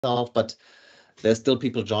but there's still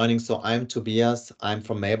people joining. So I'm Tobias. I'm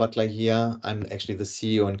from Mailbutler here. I'm actually the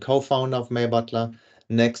CEO and co-founder of Mailbutler.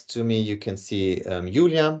 Next to me, you can see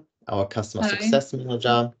Julia, our customer success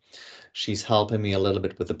manager. She's helping me a little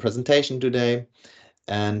bit with the presentation today.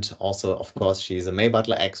 And also, of course, she's a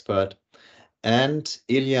Mailbutler expert. And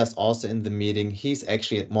Ilya is also in the meeting. He's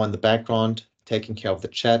actually more in the background, taking care of the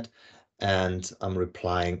chat, and I'm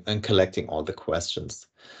replying and collecting all the questions.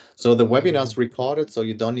 So the webinar is recorded, so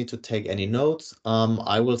you don't need to take any notes.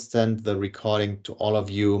 I will send the recording to all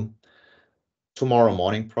of you tomorrow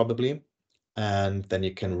morning, probably, and then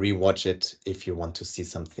you can rewatch it if you want to see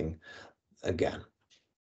something again.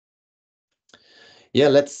 Yeah,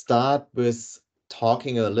 let's start with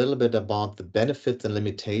talking a little bit about the benefits and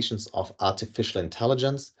limitations of artificial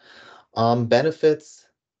intelligence. Benefits,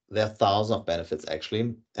 there are thousands of benefits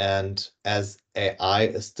actually. And as AI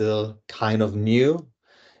is still kind of new,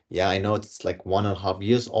 yeah, I know it's like 1.5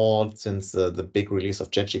 years old since the big release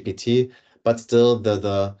of ChatGPT, but still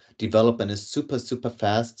the development is super, super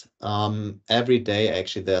fast. Every day,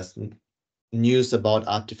 actually, there's news about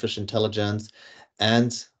artificial intelligence.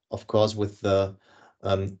 And of course, with the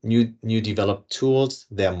new developed tools,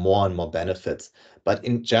 there are more and more benefits. But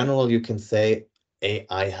in general, you can say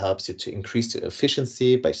AI helps you to increase your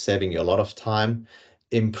efficiency by saving you a lot of time,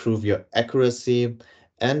 improve your accuracy,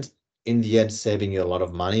 and in the end, saving you a lot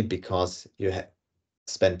of money because you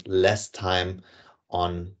spend less time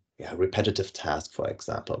on repetitive tasks, for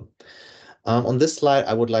example. On this slide,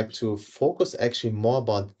 I would like to focus actually more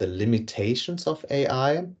about the limitations of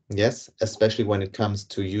AI. Yes, especially when it comes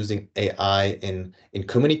to using AI in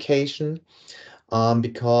communication,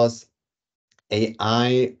 because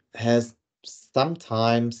AI has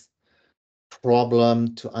sometimes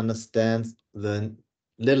problem to understand the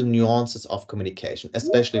little nuances of communication,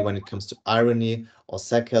 especially when it comes to irony or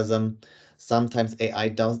sarcasm. Sometimes AI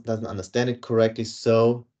doesn't understand it correctly,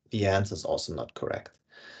 so the answer is also not correct.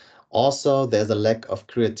 Also, there's a lack of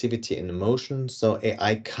creativity and emotion, so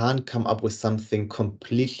AI can't come up with something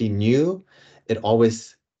completely new. It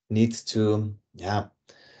always needs to,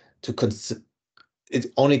 it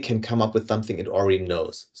only can come up with something it already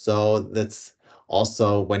knows. So that's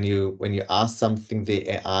also when you ask something the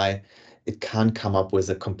AI, it can't come up with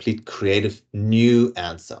a complete creative new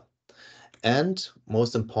answer. And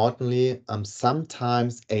most importantly,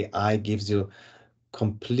 sometimes AI gives you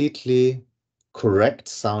completely correct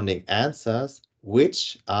sounding answers,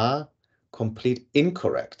 which are complete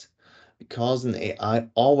incorrect, because an AI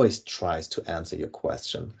always tries to answer your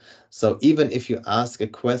question. So even if you ask a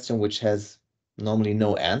question which has normally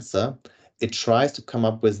no answer, it tries to come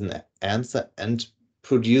up with an answer and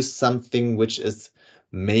produce something which is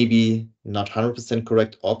maybe not 100%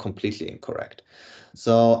 correct or completely incorrect.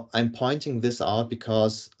 So I'm pointing this out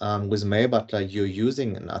because with Mailbutler, you're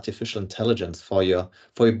using an artificial intelligence for your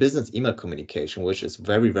business email communication, which is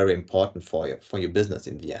very, very important for your business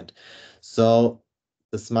in the end. So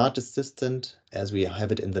the smart assistant, as we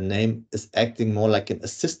have it in the name, is acting more like an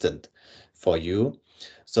assistant for you.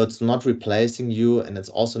 So it's not replacing you, and it's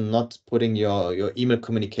also not putting your email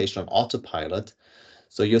communication on autopilot.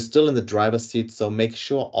 So you're still in the driver's seat. So make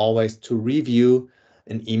sure always to review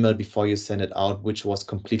an email before you send it out, which was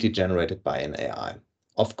completely generated by an AI.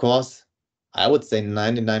 Of course, I would say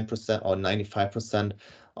 99% or 95%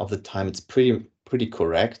 of the time it's pretty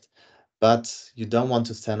correct, but you don't want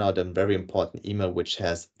to send out a very important email which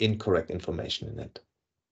has incorrect information in it.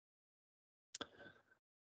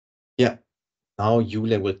 Yeah, now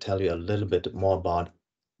Julia will tell you a little bit more about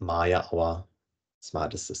Maya, our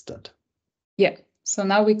smart assistant. Yeah. So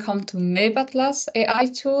now we come to Mailbutler's AI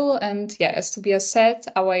tool. And yeah, as Tobias said,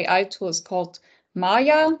 our AI tool is called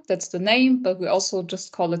Maya. That's the name, but we also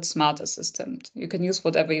just call it Smart Assistant. You can use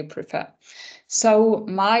whatever you prefer. So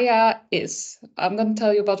Maya I'm going to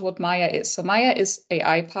tell you about what Maya is. So Maya is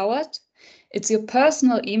AI powered. It's your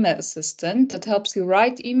personal email assistant that helps you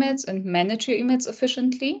write emails and manage your emails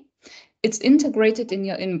efficiently. It's integrated in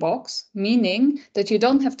your inbox, meaning that you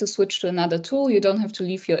don't have to switch to another tool. You don't have to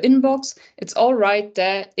leave your inbox. It's all right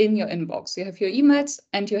there in your inbox. You have your emails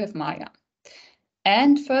and you have Maya.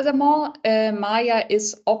 And furthermore, Maya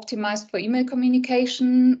is optimized for email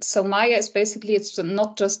communication. So Maya is basically, it's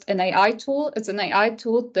not just an AI tool. It's an AI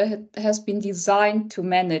tool that has been designed to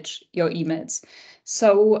manage your emails.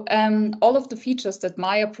 So all of the features that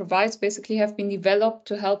Maya provides basically have been developed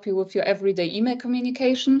to help you with your everyday email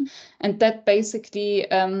communication. And that basically,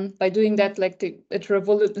 by doing that, it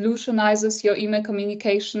revolutionizes your email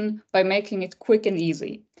communication by making it quick and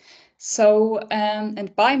easy. So,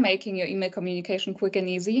 and by making your email communication quick and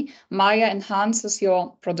easy, Maya enhances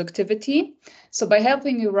your productivity. So by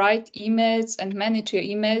helping you write emails and manage your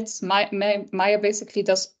emails, Maya basically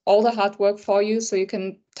does all the hard work for you, so you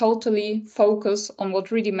can totally focus on what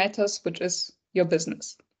really matters, which is your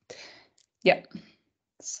business. Yeah.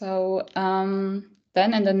 So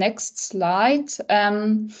then in the next slide,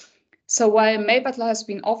 so while Mailbutler has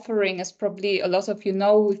been offering, as probably a lot of you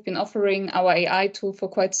know, we've been offering our AI tool for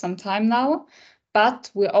quite some time now,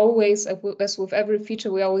 but we're always, as with every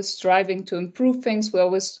feature, we're always striving to improve things. We're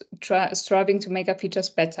always striving to make our features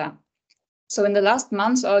better. So in the last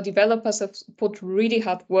months, our developers have put really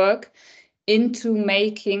hard work into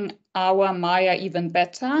making our Maya even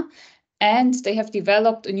better. And they have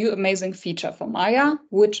developed a new amazing feature for Maya,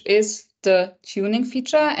 which is the tuning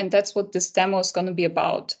feature. And that's what this demo is going to be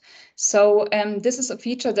about. So this is a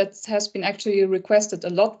feature that has been actually requested a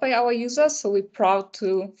lot by our users. So we're proud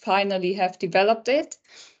to finally have developed it.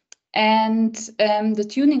 And the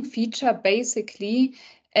tuning feature basically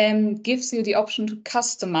gives you the option to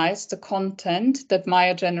customize the content that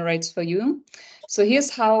Maya generates for you. So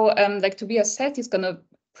here's how, like Tobias said, he's going to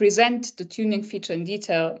present the tuning feature in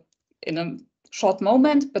detail in a short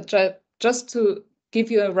moment, but just to give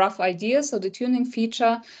you a rough idea. So the tuning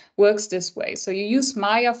feature works this way. So you use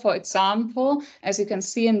Maya, for example, as you can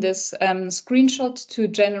see in this screenshot, to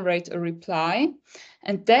generate a reply.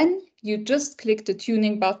 And then you just click the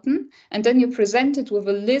tuning button, and then you're presented with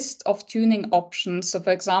a list of tuning options. So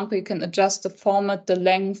for example, you can adjust the format, the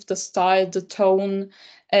length, the style, the tone,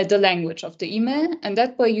 the language of the email. And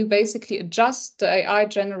that way you basically adjust the AI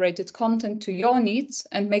generated content to your needs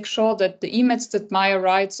and make sure that the emails that Maya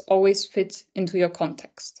writes always fit into your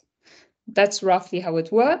context. That's roughly how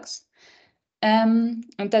it works. And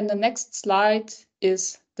then the next slide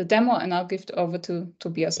is the demo, and I'll give it over to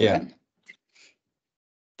Tobias again.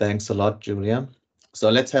 Thanks a lot, Julia. So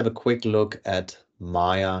let's have a quick look at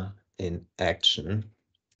Maya in action.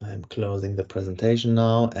 I'm closing the presentation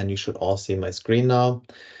now, and you should all see my screen now.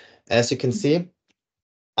 As you can see,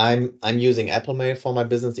 I'm using Apple Mail for my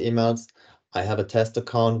business emails. I have a test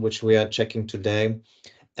account, which we are checking today.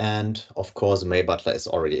 And of course, Mailbutler is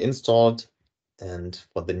already installed. And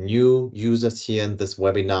for the new users here in this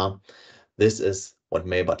webinar, this is what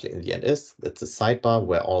Mailbutler in the end is. It's a sidebar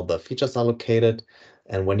where all the features are located.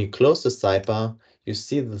 And when you close the sidebar, you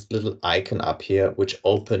see this little icon up here, which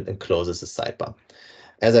opens and closes the sidebar.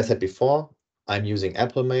 As I said before, I'm using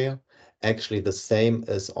Apple Mail. Actually, the same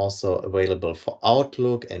is also available for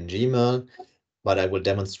Outlook and Gmail, but I will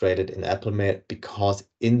demonstrate it in Apple Mail because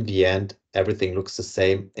in the end, everything looks the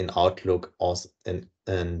same in Outlook also and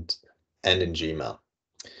in Gmail.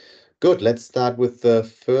 Good, let's start with the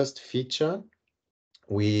first feature.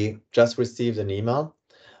 We just received an email,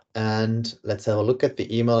 and let's have a look at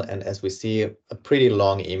the email. And as we see, a pretty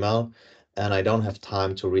long email, and I don't have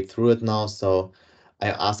time to read through it now. So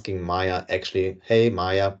I'm asking Maya actually, hey,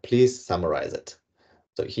 Maya, please summarize it.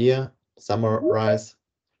 So here, summarize,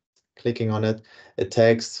 clicking on it. It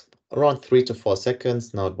takes around 3 to 4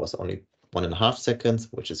 seconds. Now it was only 1.5 seconds,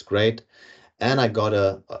 which is great. And I got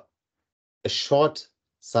a short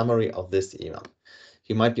summary of this email.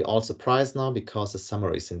 You might be all surprised now because the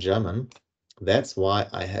summary is in German. That's why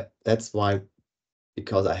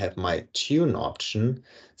because I have my tune option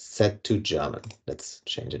set to German. Let's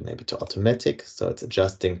change it maybe to automatic. So it's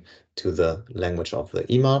adjusting to the language of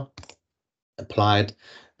the email. Applied,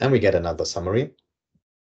 and we get another summary.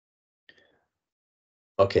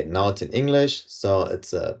 Okay, now it's in English. So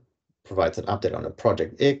it's provides an update on a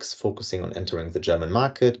project X, focusing on entering the German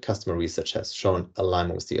market. Customer research has shown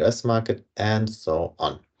alignment with the US market, and so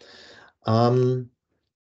on.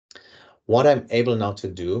 What I'm able now to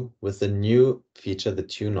do with the new feature, the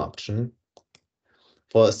tune option,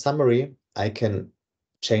 for a summary, I can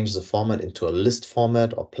change the format into a list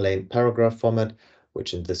format or plain paragraph format,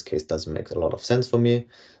 which in this case doesn't make a lot of sense for me.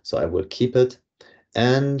 So I will keep it.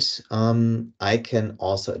 And I can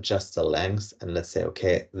also adjust the length, and let's say,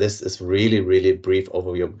 okay, this is really brief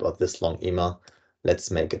overview about this long email.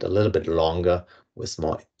 Let's make it a little bit longer with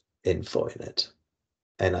more info in it.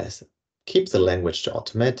 And I keep the language to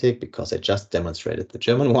automatic because I just demonstrated the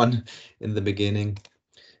German one in the beginning.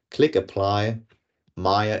 Click apply,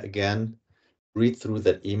 Maya again, read through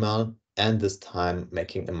that email, and this time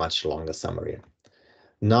making a much longer summary.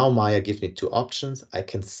 Now Maya gives me two options. I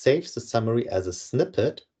can save the summary as a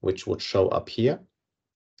snippet, which would show up here.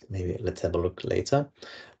 Maybe let's have a look later.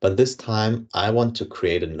 But this time I want to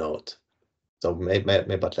create a note. So maybe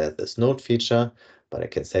Mailbutler has this note feature, but I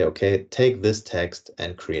can say, okay, take this text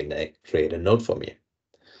and create a note for me.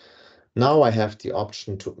 Now I have the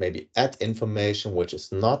option to maybe add information which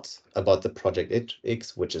is not about the project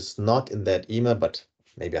X, which is not in that email, but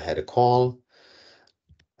maybe I had a call,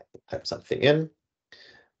 type something in.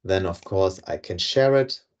 Then, of course, I can share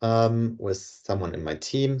it with someone in my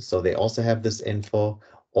team, so they also have this info,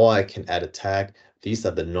 or I can add a tag. These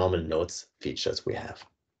are the normal notes features we have.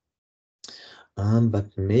 But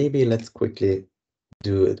maybe let's quickly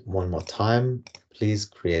do it one more time. Please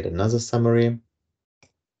create another summary.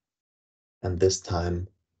 And this time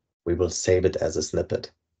we will save it as a snippet.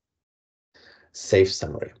 Save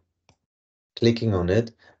summary. Clicking on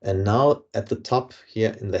it, and now at the top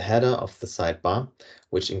here in the header of the sidebar,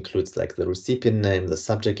 which includes like the recipient name, the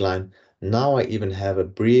subject line, now I even have a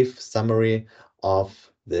brief summary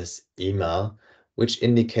of this email, which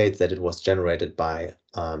indicates that it was generated by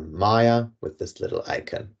Maya with this little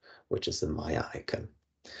icon, which is a Maya icon.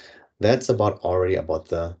 That's already about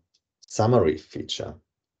the summary feature.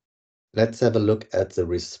 Let's have a look at the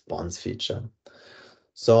response feature.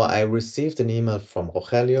 So I received an email from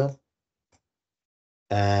Rogelio,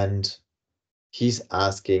 and he's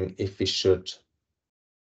asking if we should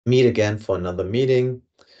meet again for another meeting,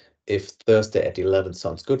 if Thursday at 11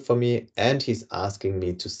 sounds good for me, and he's asking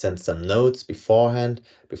me to send some notes beforehand,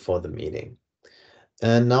 before the meeting.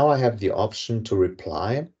 And now I have the option to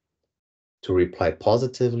reply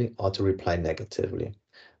positively or to reply negatively.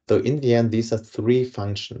 So in the end, these are three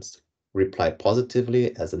functions. Reply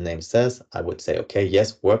positively, as the name says, I would say, okay,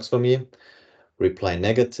 yes, works for me. Reply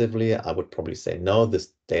negatively, I would probably say, no,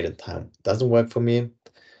 this date and time doesn't work for me.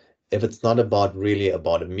 If it's not really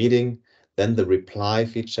about a meeting, then the reply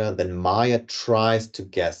feature, then Maya tries to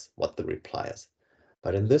guess what the reply is.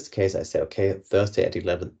 But in this case, I say, okay, Thursday at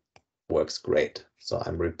 11 works great. So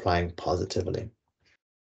I'm replying positively.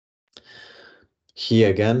 Here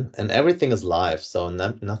again, and everything is live, so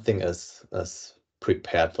nothing is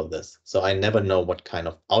prepared for this. So I never know what kind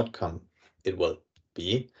of outcome it will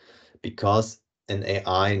be, because an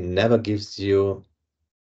AI never gives you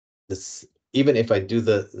this. Even if I do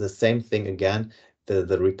the same thing again,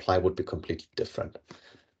 the reply would be completely different.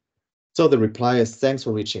 So the reply is, thanks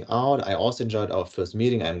for reaching out. I also enjoyed our first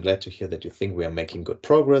meeting. I'm glad to hear that you think we are making good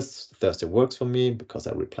progress. Thursday works for me because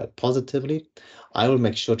I replied positively. I will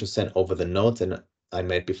make sure to send over the notes and I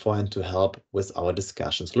made beforehand to help with our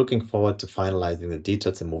discussions. Looking forward to finalizing the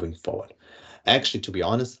details and moving forward. Actually, to be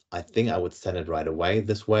honest, I think I would send it right away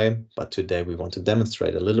this way, but today we want to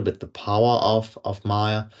demonstrate a little bit the power of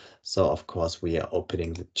Maya. So of course we are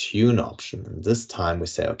opening the tune option. And this time we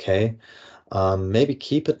say, okay, maybe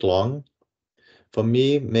keep it long. For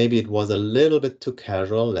me, maybe it was a little bit too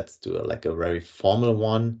casual. Let's do like a very formal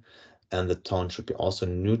one. And the tone should be also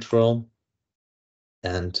neutral.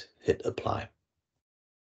 And hit apply.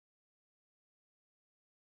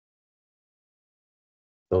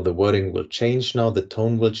 So the wording will change now. The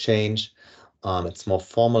tone will change. It's more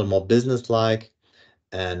formal, more business-like.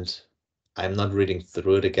 And I'm not reading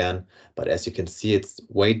through it again. But as you can see, it's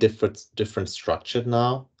way different structured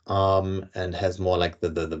now. And has more like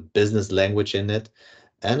the business language in it.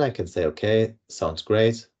 And I can say, okay, sounds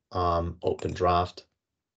great. Open draft.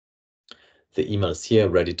 The email is here,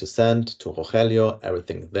 ready to send to Rogelio,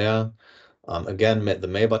 everything there. Again, the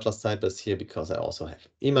Mailbutler site is here because I also have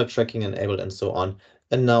email tracking enabled and so on.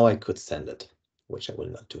 And now I could send it, which I will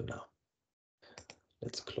not do now.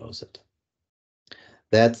 Let's close it.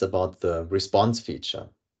 That's about the response feature.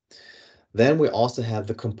 Then we also have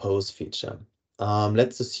the compose feature.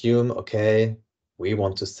 Let's assume, okay, we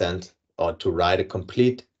want to send or to write a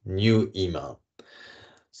complete new email.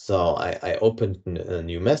 So I opened a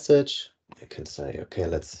new message. I can say, okay,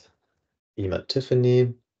 let's email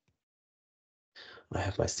Tiffany. I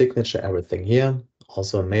have my signature, everything here.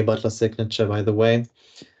 Also a Mailbutler signature, by the way.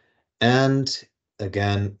 And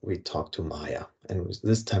again, we talk to Maya. And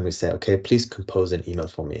this time we say, okay, please compose an email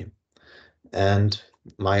for me. And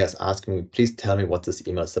Maya's asking me, please tell me what this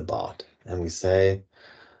email is about. And we say,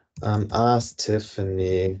 ask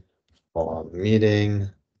Tiffany for a meeting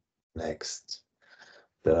next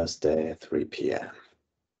Thursday, 3 p.m.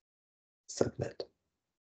 Submit.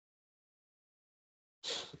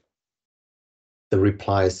 The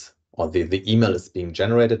replies or the email is being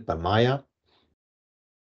generated by Maya.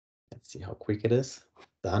 Let's see how quick it is.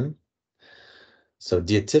 Done. So,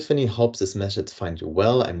 dear Tiffany, hope this message finds you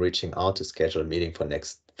well. I'm reaching out to schedule a meeting for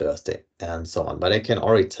next Thursday and so on. But I can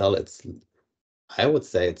already tell I would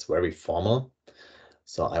say it's very formal.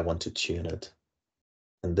 So I want to tune it.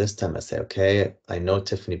 And this time I say, okay, I know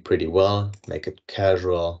Tiffany pretty well. Make it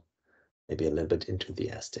casual, maybe a little bit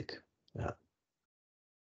enthusiastic. Yeah.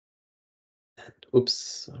 And oops,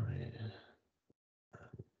 sorry.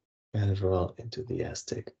 casual,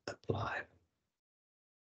 enthusiastic, apply.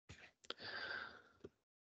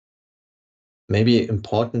 Maybe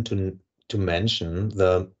important to mention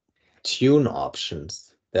the tune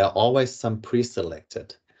options. There are always some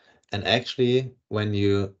pre-selected. And actually, when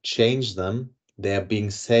you change them, they're being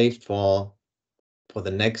saved for the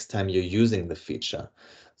next time you're using the feature.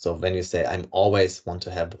 So when you say, I'm always want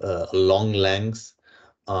to have a long length,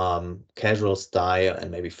 casual style, and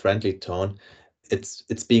maybe friendly tone,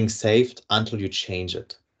 it's being saved until you change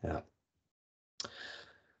it. Yeah.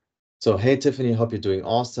 So, hey, Tiffany, hope you're doing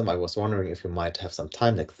awesome. I was wondering if you might have some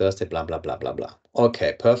time next Thursday, blah, blah, blah, blah, blah.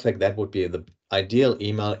 Okay, perfect. That would be the ideal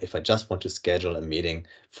email if I just want to schedule a meeting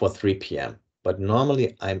for 3 p.m. But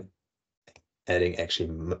normally I'm adding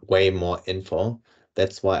actually way more info.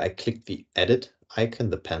 That's why I click the edit icon,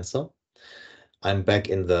 the pencil. I'm back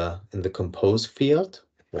in the compose field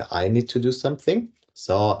where I need to do something.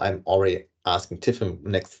 So I'm already asking Tiffany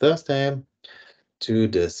next Thursday to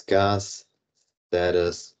discuss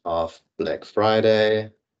status of Black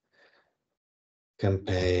Friday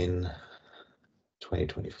campaign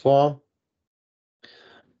 2024.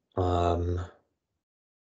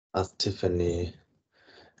 Ask Tiffany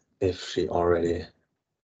if she already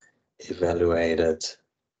evaluated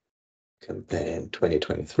campaign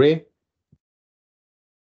 2023.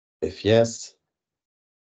 If yes,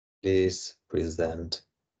 please present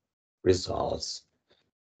results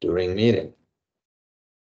during meeting.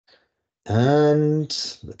 And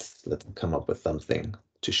let's come up with something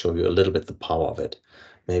to show you a little bit the power of it.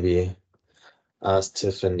 Maybe ask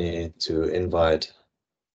Tiffany to invite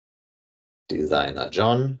designer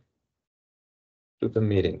John to the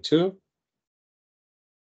meeting too.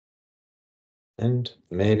 And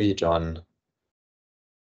maybe John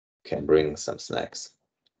can bring some snacks.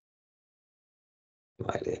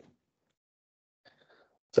 Smiley.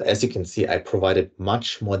 So as you can see, I provided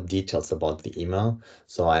much more details about the email.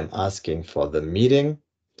 So I'm asking for the meeting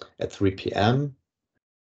at 3 p.m.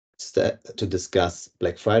 to discuss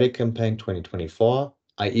Black Friday campaign 2024.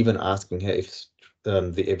 I even asking her if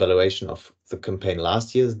the evaluation of the campaign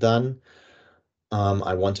last year is done.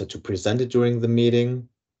 I wanted to present it during the meeting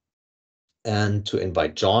and to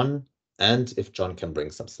invite John, and if John can bring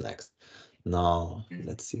some snacks. Now,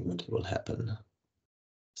 let's see what will happen.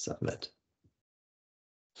 Submit.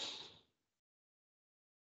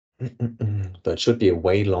 So it should be a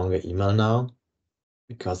way longer email now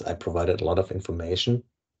because I provided a lot of information.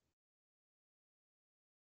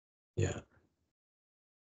 Yeah.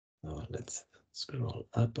 Now let's scroll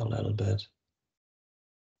up a little bit.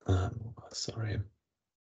 Sorry.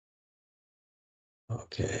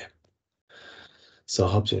 Okay. So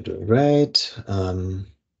I hope you're doing great.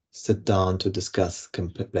 Sit down to discuss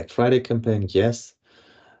Black Friday campaign. Yes.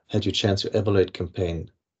 Had you chance to evaluate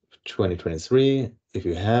campaign 2023? If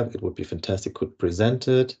you have, it would be fantastic. Could present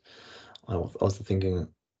it. I was also thinking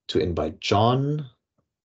to invite John.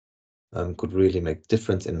 Could really make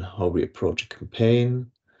difference in how we approach a campaign.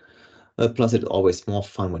 Plus, it's always more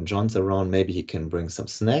fun when John's around. Maybe he can bring some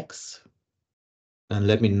snacks. And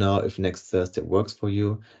let me know if next Thursday works for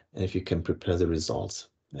you and if you can prepare the results.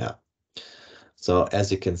 Yeah. So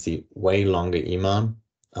as you can see, way longer email.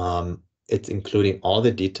 It's including all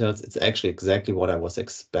the details. It's actually exactly what I was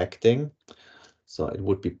expecting. So it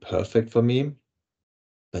would be perfect for me.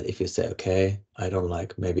 But if you say, okay, I don't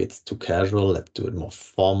like, maybe it's too casual, let's do it more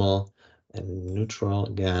formal and neutral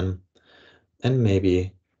again. And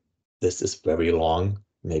maybe this is very long,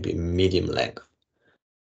 maybe medium length.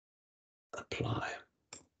 Apply.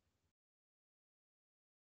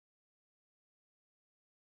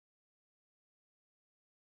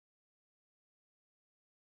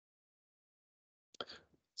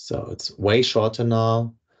 So it's way shorter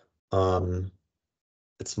now.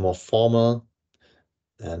 It's more formal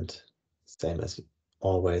and same as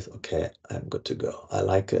always. Okay, I'm good to go. I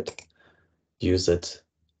like it. Use it.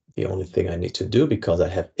 The only thing I need to do, because I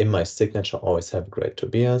have in my signature always have great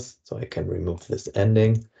Tobias, so I can remove this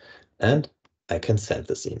ending and I can send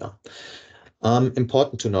this email.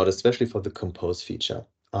 Important to note, especially for the compose feature,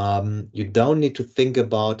 you don't need to think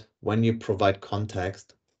about when you provide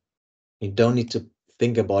context. You don't need to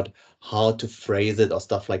think about how to phrase it or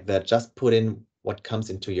stuff like that. Just put in what comes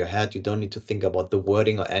into your head. You don't need to think about the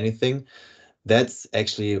wording or anything. That's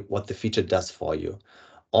actually what the feature does for you.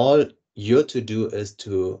 All you're to do is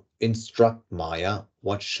to instruct Maya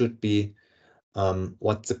what should be,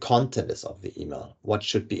 what the content is of the email, what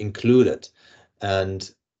should be included.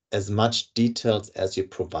 And as much details as you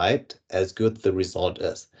provide, as good the result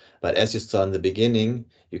is. But as you saw in the beginning,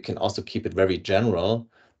 you can also keep it very general,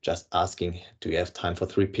 just asking, do you have time for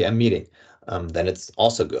 3 p.m. meeting? Then it's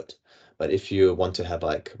also good. But if you want to have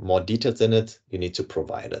like more details in it, you need to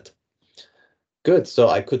provide it. Good, so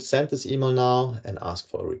I could send this email now and ask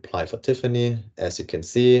for a reply for Tiffany. As you can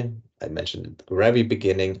see, I mentioned at the very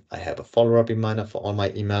beginning, I have a follow-up reminder for all my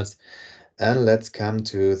emails. And let's come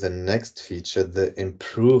to the next feature, the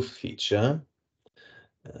improve feature.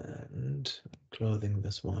 And closing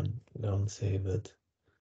this one, don't save it.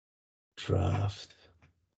 Draft.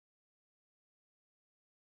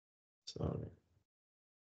 Sorry.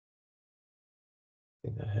 I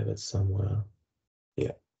think I have it somewhere.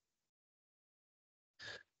 Yeah.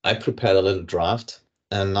 I prepared a little draft,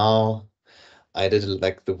 and now I did it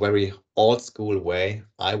like the very old school way.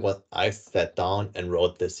 I sat down and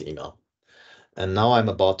wrote this email. And now I'm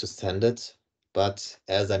about to send it, but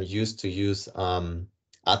as I'm used to use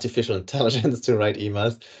artificial intelligence to write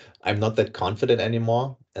emails, I'm not that confident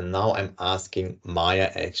anymore. And now I'm asking Maya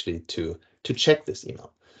actually to check this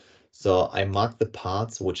email. So I mark the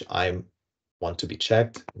parts which I want to be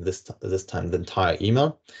checked, this time the entire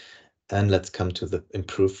email. And let's come to the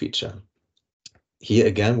improve feature. Here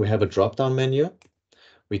again, we have a drop-down menu.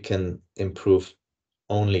 We can improve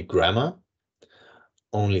only grammar,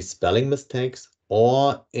 only spelling mistakes,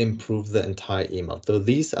 or improve the entire email. So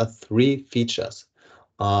these are three features.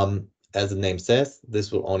 As the name says,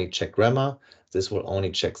 this will only check grammar, this will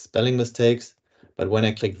only check spelling mistakes. But when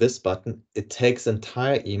I click this button, it takes the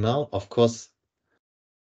entire email, of course,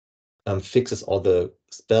 fixes all the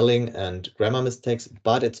spelling and grammar mistakes,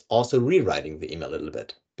 but it's also rewriting the email a little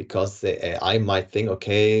bit because the AI might think,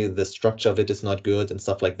 okay, the structure of it is not good and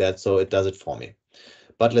stuff like that, so it does it for me.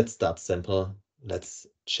 But let's start simple. Let's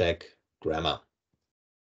check grammar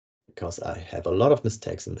because I have a lot of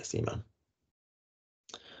mistakes in this email.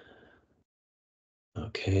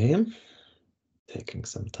 Okay, taking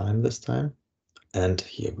some time this time. And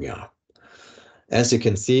here we are. As you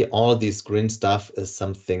can see, all this green stuff is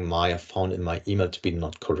something Maya found in my email to be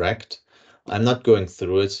not correct. I'm not going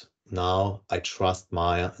through it now. I trust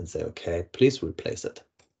Maya and say, okay, please replace it.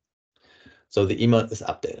 So the email is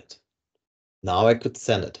updated. Now I could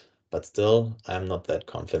send it, but still I'm not that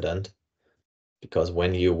confident because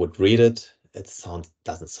when you would read it, it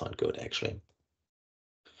doesn't sound good actually.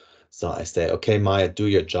 So I say, okay, Maya, do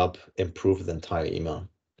your job, improve the entire email.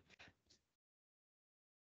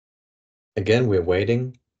 Again, we're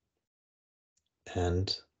waiting,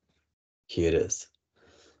 and here it is.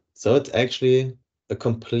 So it's actually a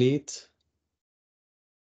complete,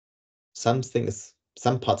 some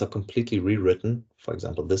parts are completely rewritten, for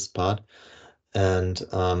example, this part, and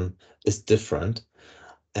is different.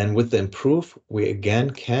 And with the improve, we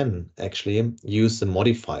again can actually use the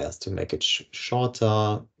modifiers to make it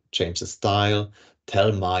shorter, change the style,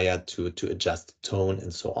 tell Maya to adjust the tone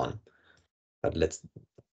and so on. But let's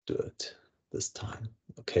do it this time.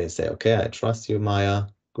 Okay, say, okay, I trust you, Maya.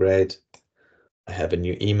 Great. I have a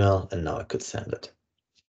new email and now I could send it.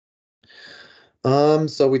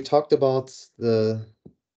 So we talked about the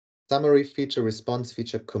summary feature, response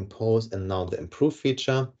feature, compose, and now the improve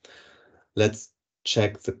feature. Let's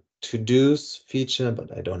check the to-dos feature,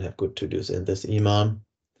 but I don't have good to-dos in this email.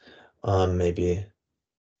 Maybe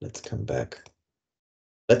let's come back.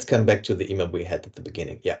 Let's come back to the email we had at the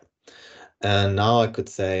beginning. Yeah. And now I could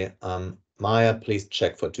say, Maya, please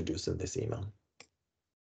check for to-dos in this email.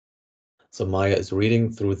 So Maya is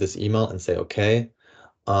reading through this email and say, okay,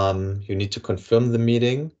 you need to confirm the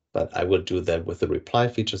meeting, but I will do that with the reply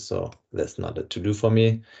feature. So that's not a to-do for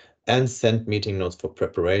me. And send meeting notes for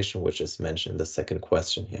preparation, which is mentioned in the second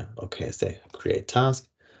question here. Okay, say create task.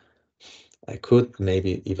 I could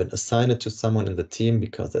maybe even assign it to someone in the team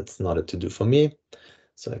because that's not a to-do for me.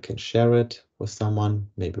 So I can share it with someone,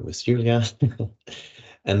 maybe with Julia.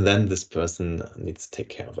 And then this person needs to take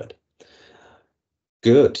care of it.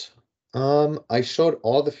 Good. I showed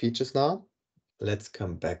all the features now. Let's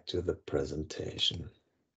come back to the presentation.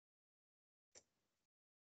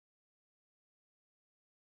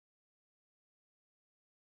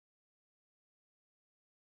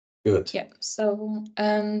 Good. Yeah. So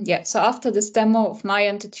so after this demo of Maya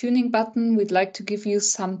and the tuning button, we'd like to give you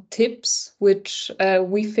some tips which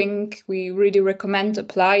we think we really recommend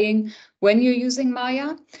applying when you're using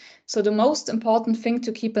Maya. So the most important thing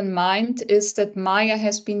to keep in mind is that Maya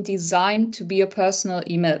has been designed to be a personal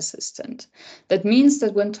email assistant. That means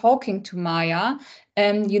that when talking to Maya,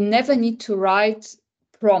 you never need to write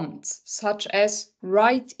prompts such as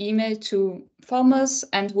write email to Thomas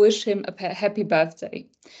and wish him a happy birthday.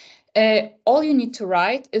 All you need to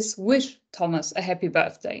write is wish Thomas a happy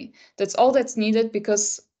birthday. That's all that's needed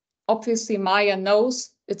because obviously Maya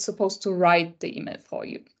knows it's supposed to write the email for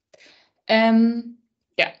you.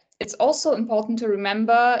 Yeah, It's also important to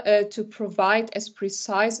remember to provide as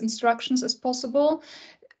precise instructions as possible.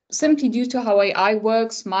 Simply due to how AI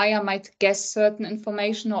works, Maya might guess certain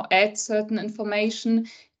information or add certain information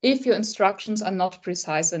if your instructions are not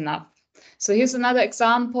precise enough. So here's another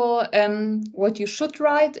example. What you should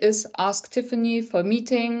write is ask Tiffany for a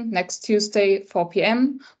meeting next Tuesday, 4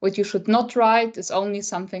 p.m. What you should not write is only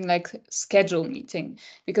something like schedule meeting,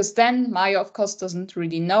 because then Maya, of course, doesn't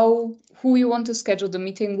really know who you want to schedule the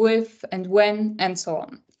meeting with and when and so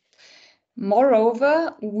on.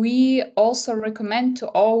 Moreover, we also recommend to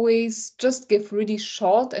always just give really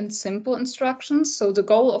short and simple instructions. So the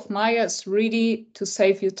goal of Maya is really to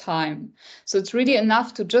save you time. So it's really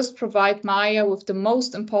enough to just provide Maya with the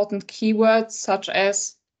most important keywords, such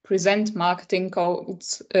as present marketing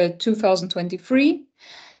goals 2023.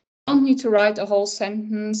 Don't need to write a whole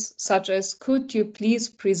sentence such as, could you please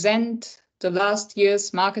present the last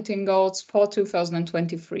year's marketing goals for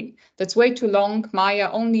 2023? That's way too long. Maya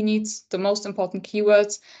only needs the most important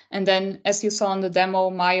keywords. And then, as you saw in the demo,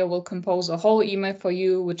 Maya will compose a whole email for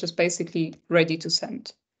you, which is basically ready to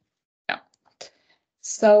send. Yeah.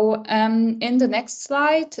 So in the next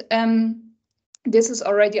slide, this is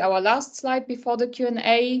already our last slide before the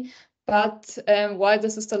Q&A. But while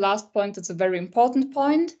this is the last point, it's a very important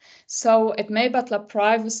point. So at Mailbutler,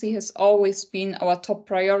 privacy has always been our top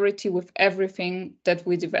priority with everything that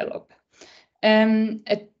we develop.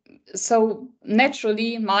 So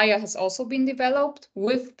naturally, Maya has also been developed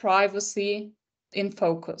with privacy in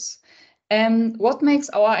focus. What makes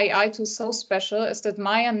our AI tool so special is that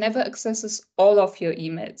Maya never accesses all of your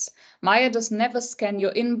emails. Maya does never scan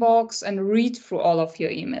your inbox and read through all of your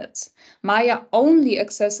emails. Maya only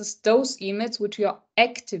accesses those emails which you are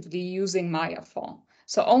actively using Maya for.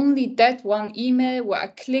 So only that one email where I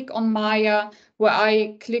click on Maya, where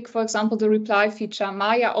I click, for example, the reply feature,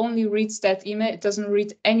 Maya only reads that email. It doesn't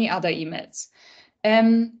read any other emails.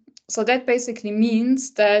 So that basically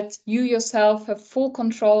means that you yourself have full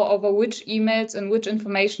control over which emails and which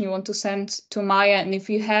information you want to send to Maya. And if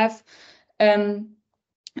you have an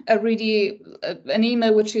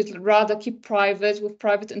email which you'd rather keep private with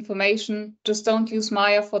private information, just don't use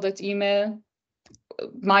Maya for that email.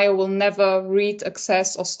 Maya will never read,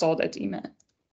 access, or store that email.